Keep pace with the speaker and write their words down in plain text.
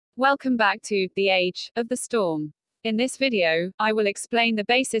Welcome back to The Age of the Storm. In this video, I will explain the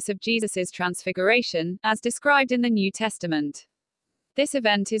basis of Jesus' transfiguration, as described in the New Testament. This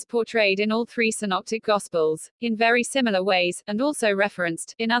event is portrayed in all three synoptic Gospels, in very similar ways, and also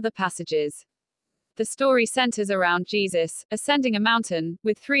referenced in other passages. The story centers around Jesus ascending a mountain,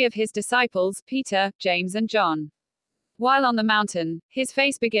 with three of his disciples, Peter, James and John. While on the mountain, his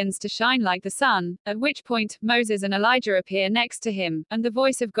face begins to shine like the sun, at which point, Moses and Elijah appear next to him, and the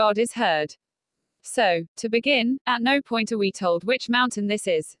voice of God is heard. So, to begin, at no point are we told which mountain this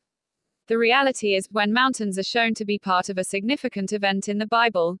is. The reality is, when mountains are shown to be part of a significant event in the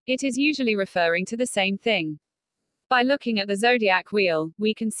Bible, it is usually referring to the same thing. By looking at the zodiac wheel,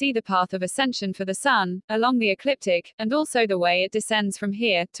 we can see the path of ascension for the sun, along the ecliptic, and also the way it descends from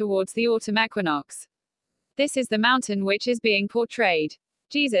here, towards the autumn equinox. This is the mountain which is being portrayed.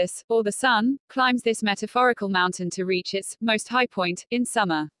 Jesus, or the sun, climbs this metaphorical mountain to reach its most high point in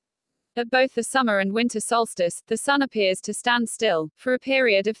summer. At both the summer and winter solstice, the sun appears to stand still, for a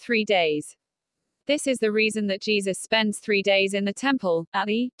period of 3 days. This is the reason that Jesus spends 3 days in the temple, at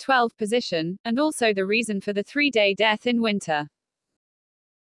the 12 position, and also the reason for the 3-day death in winter.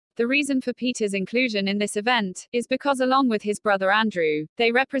 The reason for Peter's inclusion in this event is because, along with his brother Andrew, they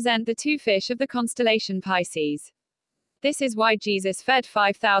represent the 2 fish of the constellation Pisces. This is why Jesus fed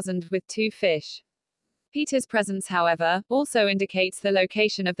 5,000 with 2 fish. Peter's presence, however, also indicates the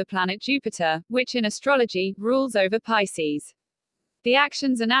location of the planet Jupiter, which in astrology rules over Pisces. The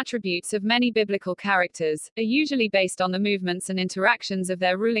actions and attributes of many biblical characters are usually based on the movements and interactions of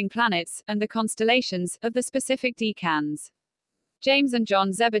their ruling planets, and the constellations of the specific decans. James and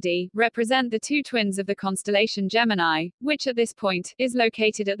John Zebedee represent the 2 twins of the constellation Gemini, which at this point is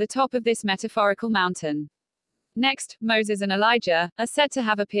located at the top of this metaphorical mountain. Next, Moses and Elijah are said to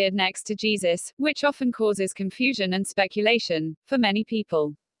have appeared next to Jesus, which often causes confusion and speculation for many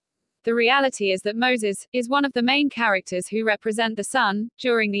people. The reality is that Moses is one of the main characters who represent the sun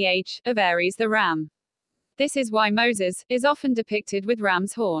during the age of Aries the ram. This is why Moses is often depicted with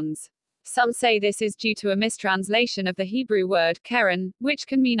ram's horns. Some say this is due to a mistranslation of the Hebrew word keren, which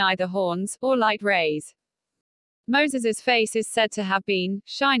can mean either horns or light rays. Moses's face is said to have been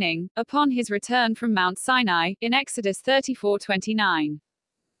shining upon his return from Mount Sinai in Exodus 34:29.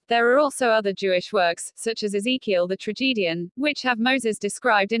 There are also other Jewish works, such as Ezekiel the Tragedian, which have Moses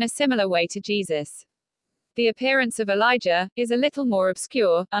described in a similar way to Jesus. The appearance of Elijah is a little more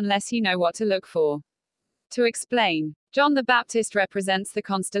obscure, unless you know what to look for. To explain, John the Baptist represents the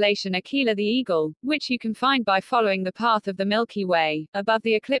constellation Aquila the Eagle, which you can find by following the path of the Milky Way, above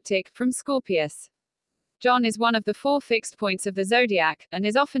the ecliptic, from Scorpius. John is one of the 4 fixed points of the zodiac, and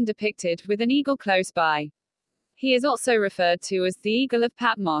is often depicted with an eagle close by. He is also referred to as the Eagle of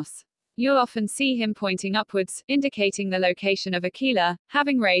Patmos. You'll often see him pointing upwards, indicating the location of Aquila,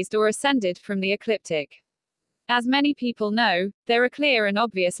 having raised or ascended from the ecliptic. As many people know, there are clear and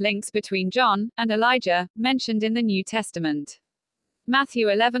obvious links between John and Elijah, mentioned in the New Testament. Matthew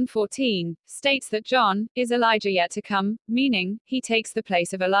 11:14 states that John is Elijah yet to come, meaning, he takes the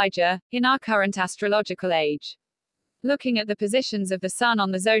place of Elijah in our current astrological age. Looking at the positions of the sun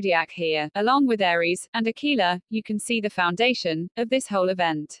on the zodiac here, along with Aries and Aquila, you can see the foundation of this whole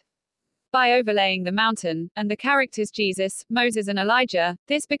event. By overlaying the mountain and the characters Jesus, Moses and Elijah,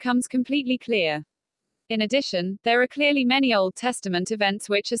 this becomes completely clear. In addition, there are clearly many Old Testament events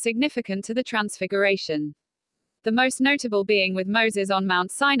which are significant to the Transfiguration. The most notable being with Moses on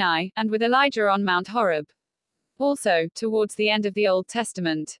Mount Sinai, and with Elijah on Mount Horeb. Also, towards the end of the Old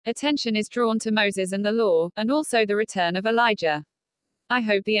Testament, attention is drawn to Moses and the law, and also the return of Elijah. I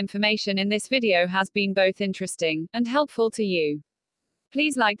hope the information in this video has been both interesting and helpful to you.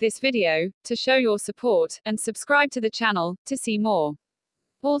 Please like this video to show your support, and subscribe to the channel to see more.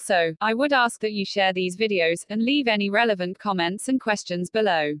 Also, I would ask that you share these videos, and leave any relevant comments and questions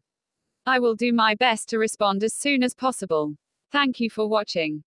below. I will do my best to respond as soon as possible. Thank you for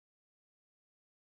watching.